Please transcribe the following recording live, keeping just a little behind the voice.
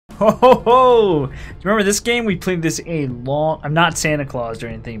Ho ho ho! Do you remember this game? We played this a long... I'm not Santa Claus or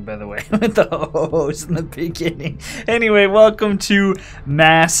anything, by the way, with the ho-hos in the beginning. Anyway, welcome to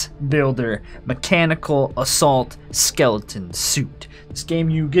M.A.S.S. Builder, Mechanical Assault Skeleton Suit. This game,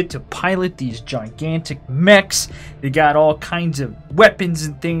 you get to pilot these gigantic mechs. They got all kinds of weapons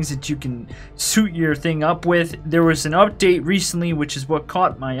and things that you can suit your thing up with. There was an update recently, which is what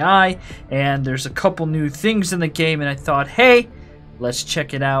caught my eye, and there's a couple new things in the game, and I thought, hey, let's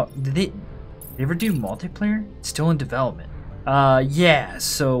check it out. Did they ever do multiplayer? It's still in development. Yeah,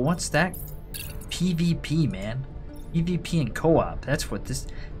 so what's that? PvP, man. PvP and co-op. That's what this...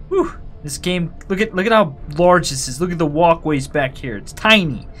 Whew. This game, look at how large this is. Look at the walkways back here. It's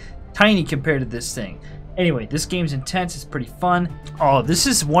tiny. Tiny compared to this thing. Anyway, this game's intense. It's pretty fun. Oh, this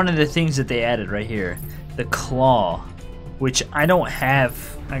is one of the things that they added right here. The claw, which I don't have.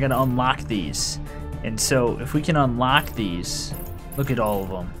 I gotta unlock these. And so, if we can unlock these, look at all of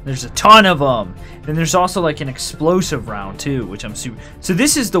them. There's a ton of them. And there's also like an explosive round too, which I'm super... So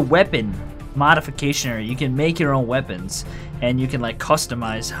this is the weapon modification area. You can make your own weapons and you can like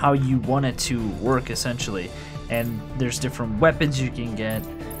customize how you want it to work essentially. And there's different weapons you can get,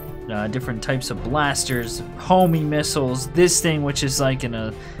 different types of blasters, homing missiles, this thing which is like in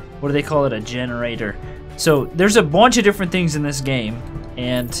a, what do they call it, a generator. So there's a bunch of different things in this game,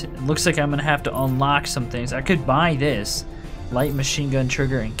 and it looks like I'm gonna have to unlock some things. I could buy this light machine gun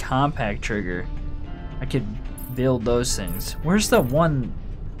trigger and compact trigger. I could build those things. Where's the one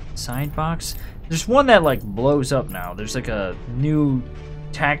side box? There's one that like blows up now. There's like a new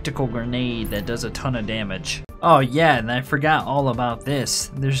tactical grenade that does a ton of damage. Oh yeah, and I forgot all about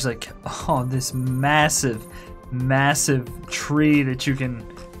this. There's like, oh, this massive tree that you can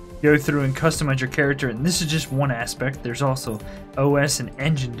go through and customize your character, and this is just one aspect. There's also OS and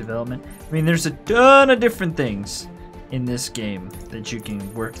engine development. I mean, there's a ton of different things in this game that you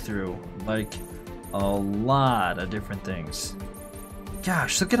can work through, like a lot of different things.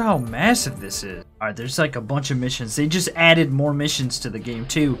 Gosh, look at how massive this is. Alright, there's like a bunch of missions. They just added more missions to the game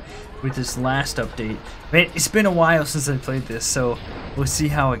too with this last update. Man, it's been a while since I played this, so we'll see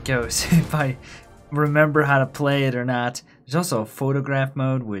how it goes, if I remember how to play it or not. There's also a photograph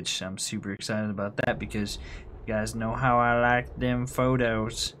mode, which I'm super excited about that because you guys know how I like them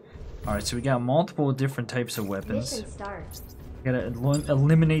photos. Alright, so we got multiple different types of weapons. Gotta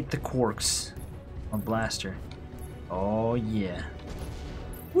eliminate the Quarks on blaster. Oh yeah.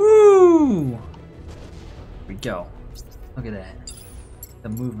 Woo! Here we go. Look at that. The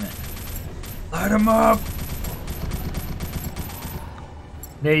movement. Light them up!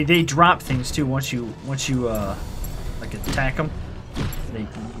 They drop things too once you like attack them. They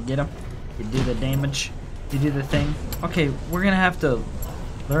get them. You do the damage. You do the thing. Okay, we're gonna have to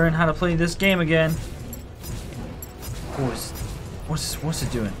learn how to play this game again. What's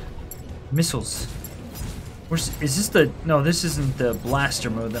it doing? Missiles. Is this the... No, this isn't the blaster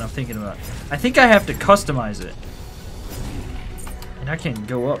mode that I'm thinking about. I think I have to customize it. And I can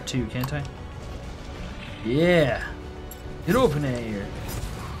go up too, can't I? Yeah. Get open in here.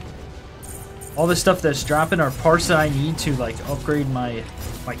 All this stuff that's dropping are parts that I need to like upgrade my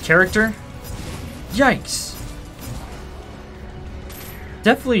character. Yikes.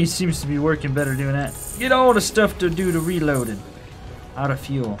 Definitely seems to be working better doing that. Get all the stuff to do to reloading. Out of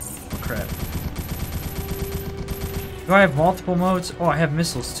fuel. Oh crap. Do I have multiple modes? Oh, I have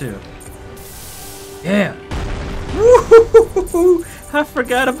missiles too. Yeah. Woo-hoo-hoo-hoo-hoo. I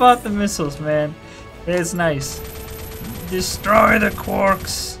forgot about the missiles, man. It's nice. Destroy the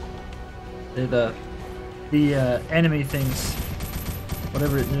Quarks. They're the enemy things.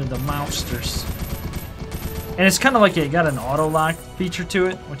 Whatever, they're the monsters. And it's kind of like it got an auto lock feature to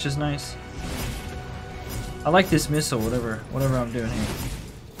it, which is nice. I like this missile, whatever I'm doing here.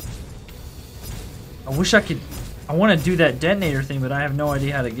 I wish I could. I want to do that detonator thing, but I have no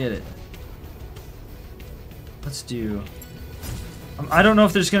idea how to get it. Let's do... I don't know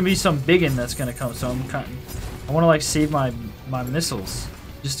if there's going to be some big one that's going to come, so I want to like save my missiles,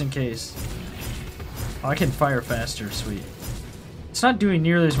 just in case. Oh, I can fire faster, sweet. It's not doing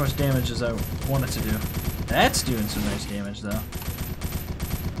nearly as much damage as I want it to do. That's doing some nice damage, though.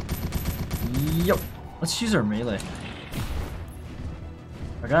 Yep. Let's use our melee.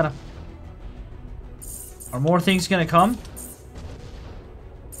 I got him. Are more things gonna come?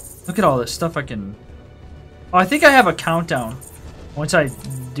 Look at all this stuff I can... Oh, I think I have a countdown once I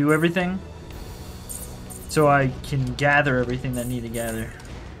do everything. So I can gather everything that I need to gather.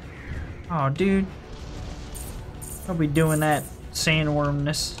 Oh, dude. I'll be doing that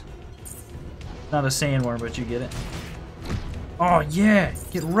sandwormness. Not a sandworm, but you get it. Oh, yeah.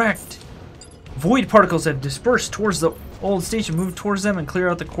 Get wrecked. Void particles have dispersed towards the... old station. Move towards them and clear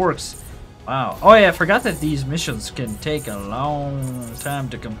out the Quarks. Wow. Oh yeah, I forgot that these missions can take a long time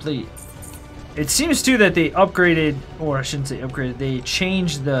to complete. It seems too that they upgraded, or I shouldn't say upgraded, they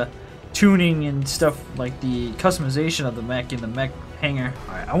changed the tuning and stuff, like the customization of the mech in the mech hangar.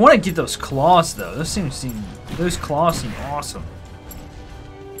 Alright, I want to get those claws though. Those claws seem awesome.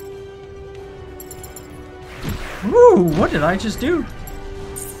 Ooh, what did I just do?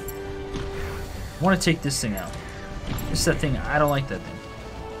 I want to take this thing out. This is that thing. I don't like that thing.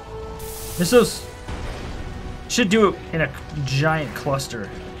 Missiles should do it in a giant cluster.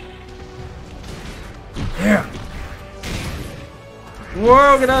 Yeah.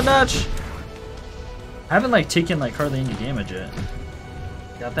 Whoa, get out, Dutch. I haven't like taken like hardly any damage yet.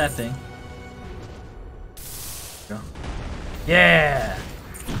 Got that thing. Go. Yeah.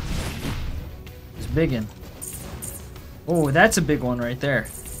 It's biggin'. Oh, that's a big one right there.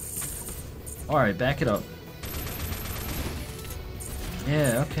 Alright, back it up.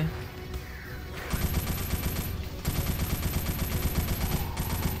 Yeah, okay.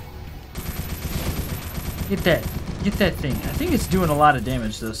 Get that thing. I think it's doing a lot of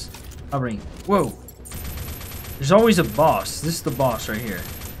damage, this hovering. Whoa. There's always a boss. This is the boss right here.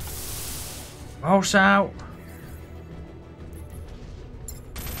 Boss out.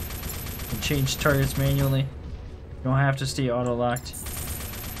 You can change targets manually. You don't have to stay auto-locked.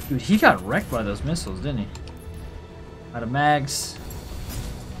 Dude, he got wrecked by those missiles, didn't he? Out of mags.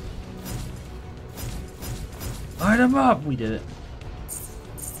 Light him up! We did it.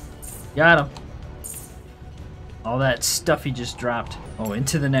 Got him. All that stuff he just dropped. Oh,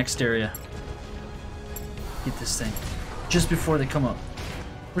 into the next area. Get this thing. Just before they come up.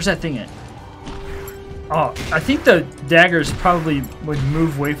 Where's that thing at? Oh, I think the daggers probably would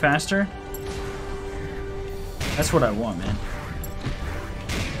move way faster. That's what I want, man.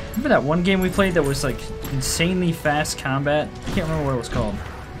 Remember that one game we played that was like insanely fast combat? I can't remember what it was called.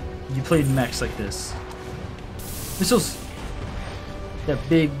 You played MECHS like this. Missiles. That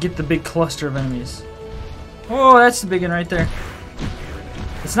big, get the big cluster of enemies. Oh, that's the big one right there.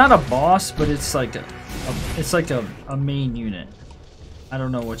 It's not a boss, but it's like a main unit. I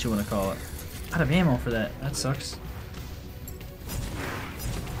don't know what you want to call it. Out of ammo for that. That sucks.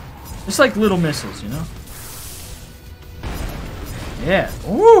 It's like little missiles, you know? Yeah.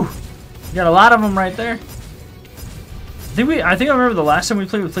 Ooh! You got a lot of them right there. I think I remember the last time we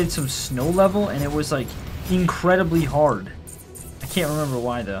played some snow level, and it was like incredibly hard. I can't remember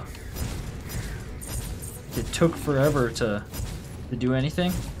why though. It took forever to do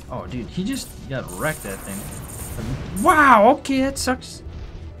anything. Oh, dude, he just got wrecked, that thing. Wow, okay, that sucks.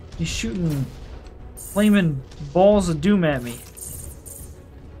 He's shooting flaming balls of doom at me.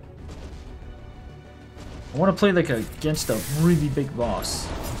 I want to play like against a really big boss.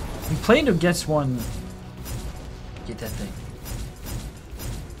 I'm playing against one. Get that thing.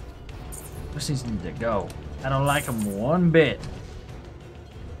 Those things need to go. I don't like him one bit.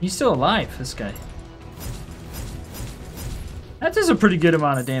 He's still alive, this guy. That does a pretty good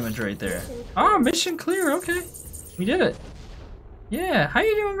amount of damage right there. Oh, mission clear. Okay, we did it. Yeah, how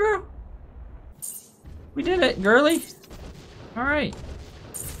you doing, girl? We did it, girly. All right.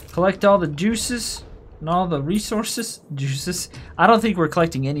 Collect all the juices and all the resources. Juices. I don't think we're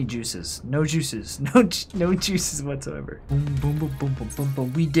collecting any juices. No juices. No juices whatsoever. Boom, boom, boom, boom, boom, boom,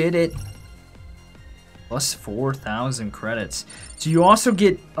 boom. We did it. Plus 4,000 credits. So you also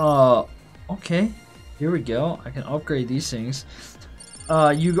get okay. Here we go. I can upgrade these things.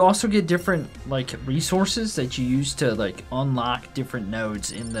 You also get different like resources that you use to like unlock different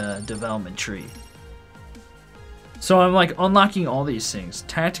nodes in the development tree. So I'm like unlocking all these things.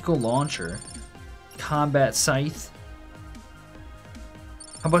 Tactical launcher, combat scythe.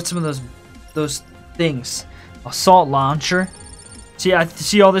 How about some of those things? Assault launcher. See, I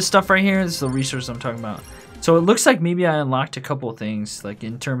see all this stuff right here. This is the resource I'm talking about. So it looks like maybe I unlocked a couple things like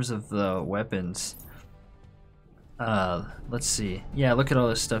in terms of the weapons. Let's see. Yeah, look at all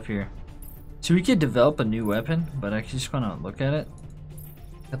this stuff here. So we could develop a new weapon, but I just want to look at it.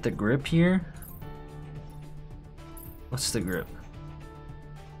 Got the grip here. What's the grip?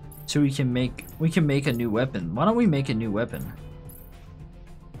 So we can make a new weapon. Why don't we make a new weapon?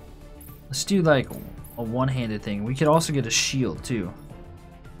 Let's do like a one-handed thing. We could also get a shield too.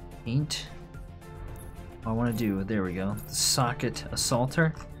 Paint. I want to do, there we go. The socket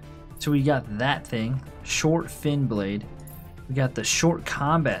assaulter. So we got that thing, short fin blade. We got the short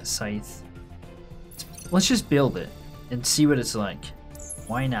combat scythe. Let's just build it and see what it's like.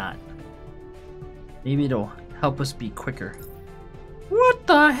 Why not? Maybe it'll help us be quicker. What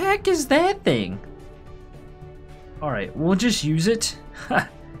the heck is that thing? Alright, we'll just use it.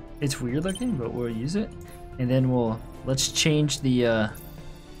 It's weird looking, but we'll use it. And then we'll let's change the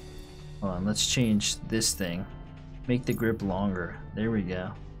hold on, let's change this thing. Make the grip longer. There we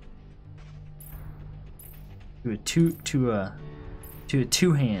go. To a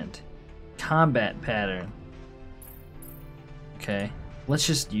two-hand combat pattern. Okay, let's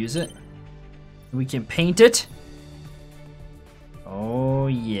just use it. We can paint it. Oh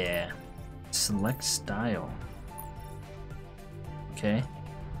yeah. Select style. Okay.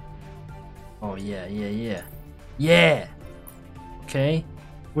 Oh yeah, yeah, yeah. Yeah! Okay.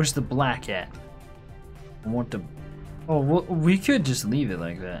 Where's the black at? I want the... Oh, well, we could just leave it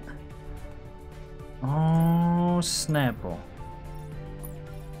like that. Oh, Snapple.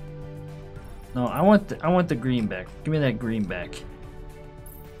 No, I want the green back. Give me that green back.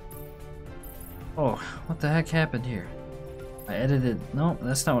 Oh, what the heck happened here? I edited... No,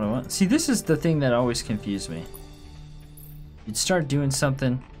 that's not what I want. See, this is the thing that always confused me. You'd start doing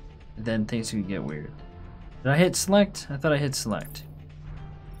something, and then things would get weird. Did I hit select? I thought I hit select.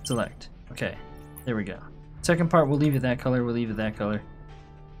 Select. Okay, there we go. Second part, we'll leave it that color. We'll leave it that color.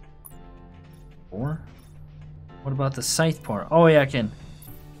 Or, what about the scythe part? Oh yeah, I can.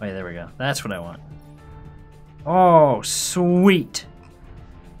 Oh yeah, there we go. That's what I want. Oh, sweet.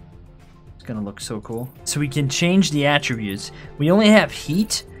 It's gonna look so cool. So we can change the attributes. We only have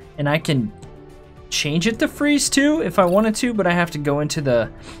heat, and I can change it to freeze too if I wanted to, but I have to go into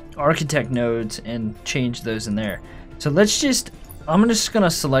the architect nodes and change those in there. So let's just, I'm just gonna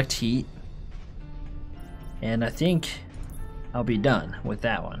select heat, and I think I'll be done with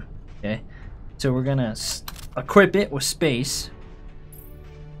that one. Okay, so we're gonna equip it with space.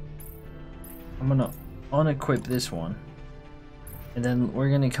 I'm gonna unequip this one, and then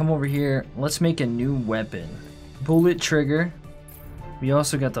we're gonna come over here. Let's make a new weapon. Bullet trigger. We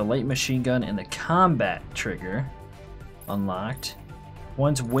also got the light machine gun and the combat trigger unlocked.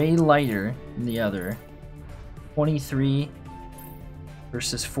 One's way lighter than the other. 23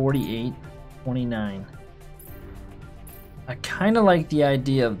 versus 48, 29. I kind of like the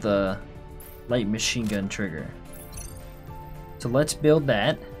idea of the light machine gun trigger. So let's build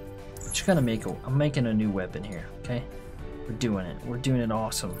that. Just gonna make I'm making a new weapon here, okay? We're doing it. We're doing it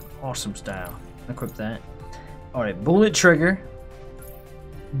awesome. Awesome style. Equip that. Alright, bullet trigger.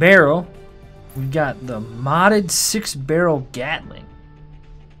 Barrel. We've got the modded 6-barrel Gatling.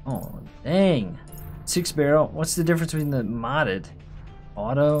 Oh, dang. 6-barrel. What's the difference between the modded?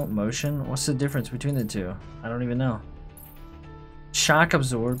 Auto, motion. What's the difference between the two? I don't even know. Shock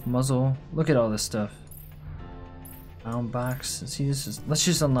absorb, muzzle. Look at all this stuff. Round box. See, this is. Let's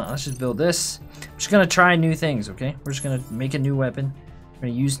just unlock. Let's just build this. I'm just gonna try new things, okay? We're just gonna make a new weapon. We're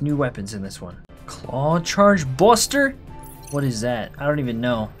gonna use new weapons in this one. Claw charge buster. What is that? I don't even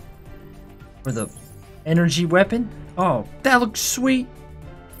know. For the energy weapon? Oh, that looks sweet.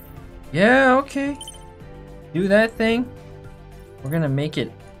 Yeah, okay. Do that thing. We're gonna make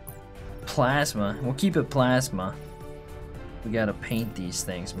it plasma. We'll keep it plasma. We gotta paint these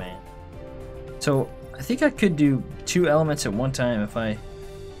things, man. So, I think I could do 2 elements at one time if I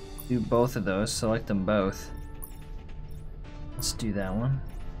do both of those. Select them both. Let's do that one.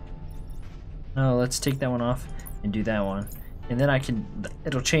 No, let's take that one off and do that one. And then I can,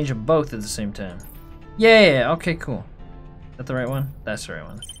 it'll change them both at the same time. Yeah, okay, cool. Is that the right one? That's the right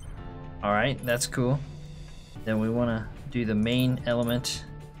one. Alright, that's cool. Then we want to do the main element.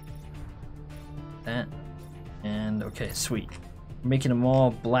 That. And, okay, sweet. We're making them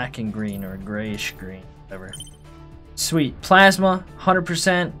all black and green, or grayish green, whatever. Sweet. Plasma,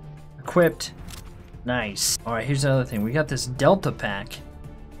 100% equipped. Nice. Alright, here's the other thing. We got this Delta pack,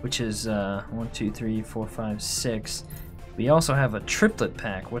 which is 1, 2, 3, 4, 5, 6. We also have a triplet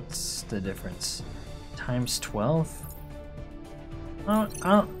pack. What's the difference? Times 12?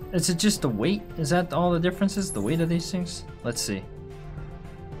 Is it just the weight? Is that all the differences? The weight of these things? Let's see.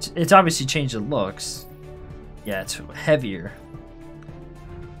 It's obviously changed the looks. Yeah, it's heavier.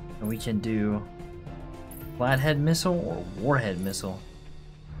 And we can do flathead missile or warhead missile.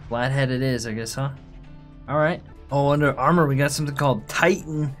 Flathead it is, I guess, huh? Alright. Oh, under armor we got something called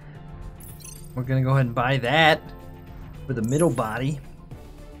Titan. We're gonna go ahead and buy that. For the middle body.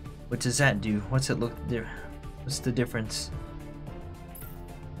 What does that do? What's it look there? What's the difference?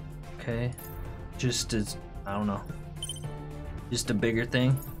 Okay. Just as, I don't know. Just a bigger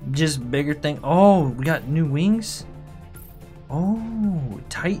thing. Just bigger thing. Oh, we got new wings? Oh,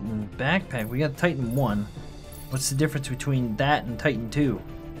 Titan backpack. We got Titan 1. What's the difference between that and Titan 2?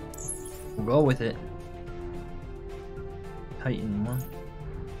 We'll go with it. Titan 1.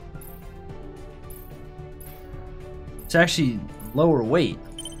 It's actually lower weight.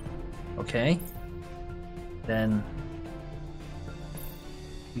 Okay. Then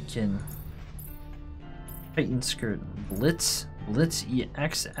we can Titan skirt. Blitz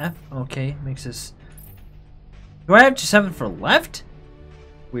EXF. Okay, makes this. Do I have just have it for left?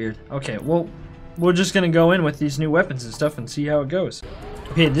 Weird. Okay, well, we're just gonna go in with these new weapons and stuff and see how it goes.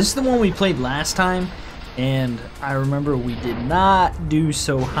 Okay, this is the one we played last time, and I remember we did not do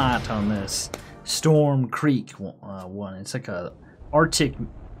so hot on this. Storm Creek one. It's like a Arctic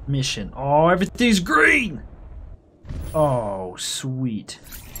mission. Oh, everything's green! Oh, sweet.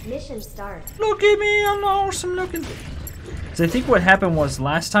 Mission start. Look at me, I'm awesome looking. So I think what happened was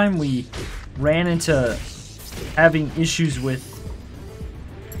last time we ran into having issues with.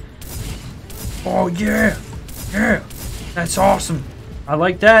 Oh yeah, yeah, that's awesome. I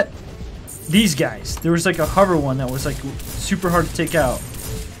like that. These guys. There was like a hover one that was like super hard to take out.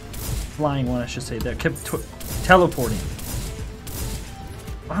 Flying one, I should say, that kept teleporting.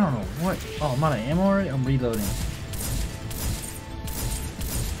 I don't know what. Oh, I'm out of ammo already? I'm reloading.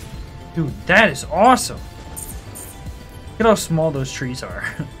 Dude, that is awesome. Look at how small those trees are.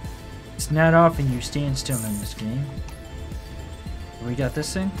 It's not often you stand still in this game. We got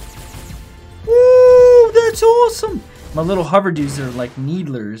this thing. Woo, that's awesome. My little hover dudes are like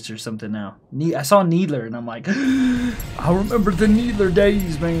needlers or something now. I saw needler and I'm like, I remember the needler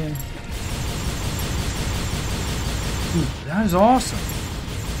days, man. Dude, that is awesome.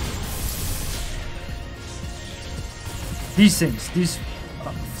 These things, these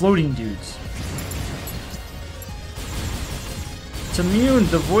floating dudes. It's immune.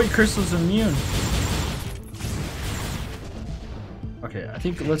 The void crystal's immune. Okay, I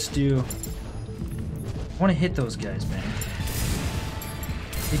think let's do. I want to hit those guys, man.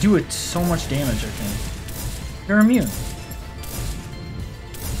 They do it so much damage. I think they're immune.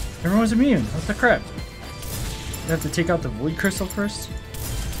 Everyone's immune. What the crap? You have to take out the void crystal first.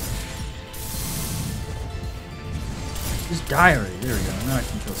 Just die already. There we go. Now I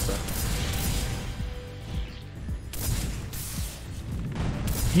can kill stuff.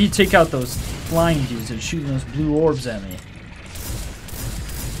 You need to take out those flying dudes that are shooting those blue orbs at me.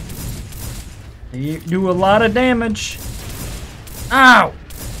 They do a lot of damage. Ow!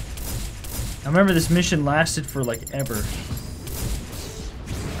 I remember this mission lasted for like ever.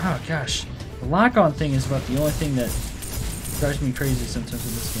 Oh gosh. The lock-on thing is about the only thing that drives me crazy sometimes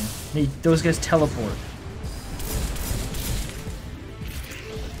in this game. Those guys teleport.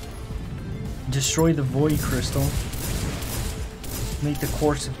 Destroy the void crystal. Make the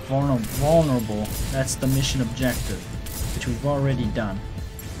Quarks vulnerable. That's the mission objective, which we've already done.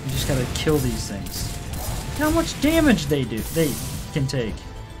 We just gotta kill these things. Look how much damage they can take.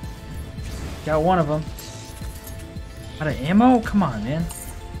 Got one of them. Out of ammo? Come on, man.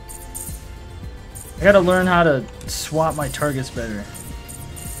 I gotta learn how to swap my targets better.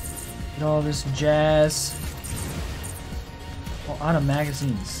 Get all this jazz. Oh, out of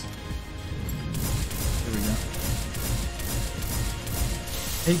magazines. There we go.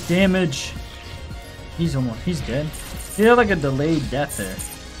 Take damage. He's dead. He had like a delayed death there.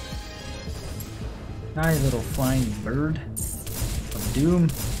 Nice little flying bird of doom.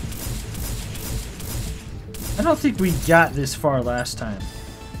 I don't think we got this far last time.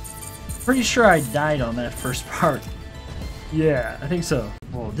 Pretty sure I died on that first part. Yeah, I think so.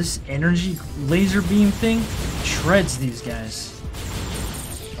 Whoa, this energy laser beam thing shreds these guys.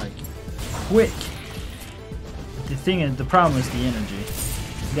 Like, quick. The problem is the energy.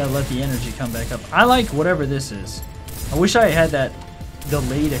 You gotta let the energy come back up. I like whatever this is. I wish I had that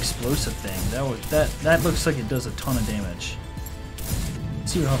delayed explosive thing. That looks like it does a ton of damage.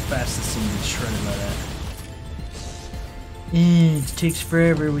 Let's see how fast this thing gets shredded by that. It takes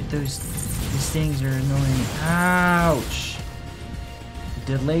forever with these things are annoying. Ouch!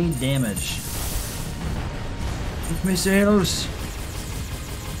 Delayed damage. With missiles.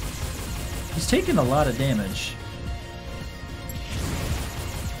 He's taking a lot of damage.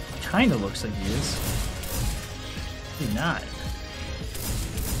 Kinda looks like he is. Maybe not.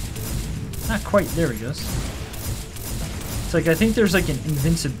 Not quite. There he goes. It's like I think there's like an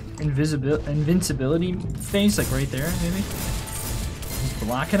invincibility phase, like right there, maybe. He's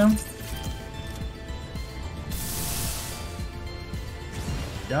blocking him.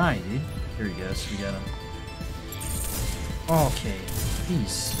 Die, dude. Here he goes. We got him. Okay.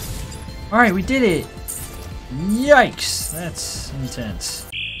 Peace. Alright, we did it! Yikes! That's intense.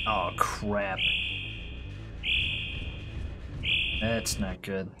 Oh, crap. That's not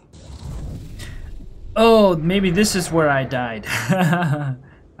good. Oh, maybe this is where I died.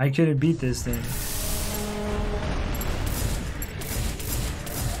 I couldn't beat this thing.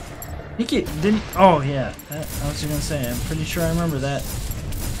 I think it didn't. Oh, yeah. I was gonna say, I'm pretty sure I remember that.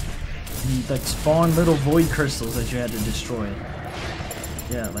 You, like, spawn little void crystals that you had to destroy.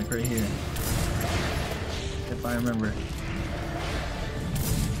 Yeah, like right here. If I remember.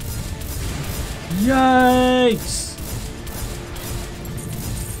 Yikes!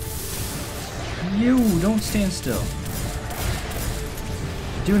 You don't stand still.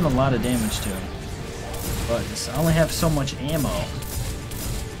 Doing a lot of damage to him. But I only have so much ammo.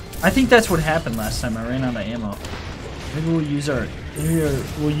 I think that's what happened last time. I ran out of ammo. Maybe we'll use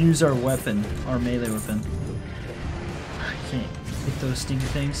our weapon, our melee weapon. I can't hit those stinky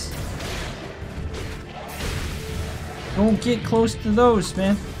things. Don't get close to those,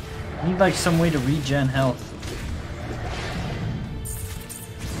 man. I need like some way to regen health.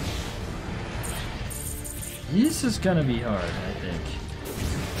 This is gonna be hard, I think.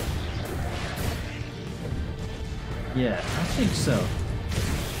 Yeah, I think so.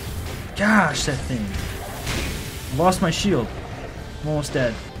 Gosh, that thing. Lost my shield. I'm almost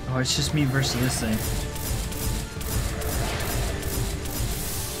dead. Oh, it's just me versus this thing.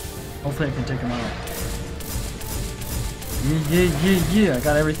 Hopefully I can take him out. Yeah. I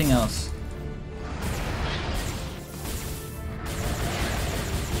got everything else.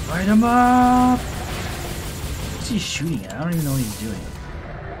 Light him up! What's he shooting at? I don't even know what he's doing.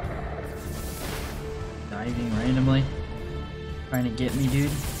 Diving randomly. Trying to get me,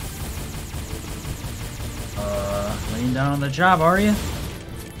 dude. Laying down on the job, are you?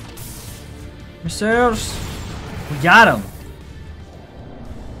 M.A.S.S. We got him!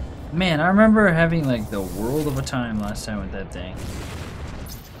 Man, I remember having like the world of a time last time with that thing.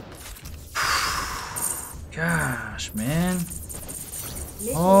 Gosh, man.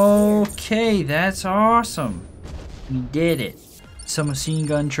 Okay, that's awesome. We did it. Some machine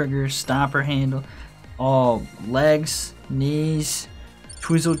gun triggers, stopper handle, all legs, knees,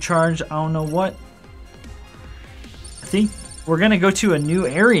 twizzle charge, I don't know what. I think we're gonna go to a new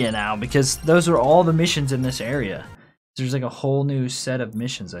area now because those are all the missions in this area. There's like a whole new set of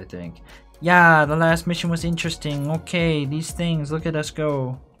missions, I think. Yeah, the last mission was interesting. Okay, these things, look at us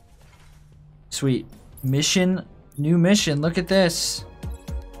go. Sweet. Mission, new mission, look at this.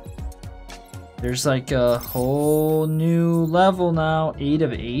 There's like a whole new level now. 8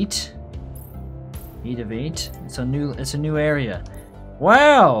 of 8. 8 of 8. It's a new area.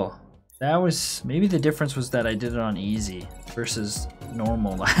 Wow! That was, maybe the difference was that I did it on easy versus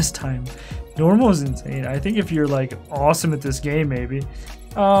normal last time. Normal is insane. I think if you're like awesome at this game, maybe.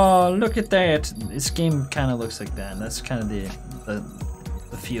 Oh, look at that. This game kind of looks like that. That's kind of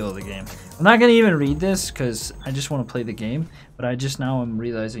the feel of the game. I'm not gonna even read this because I just want to play the game, but I just now am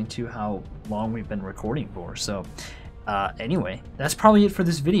realizing too how long we've been recording for. So anyway, that's probably it for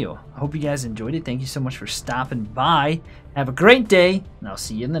this video. I hope you guys enjoyed it. Thank you so much for stopping by. Have a great day, and I'll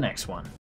see you in the next one.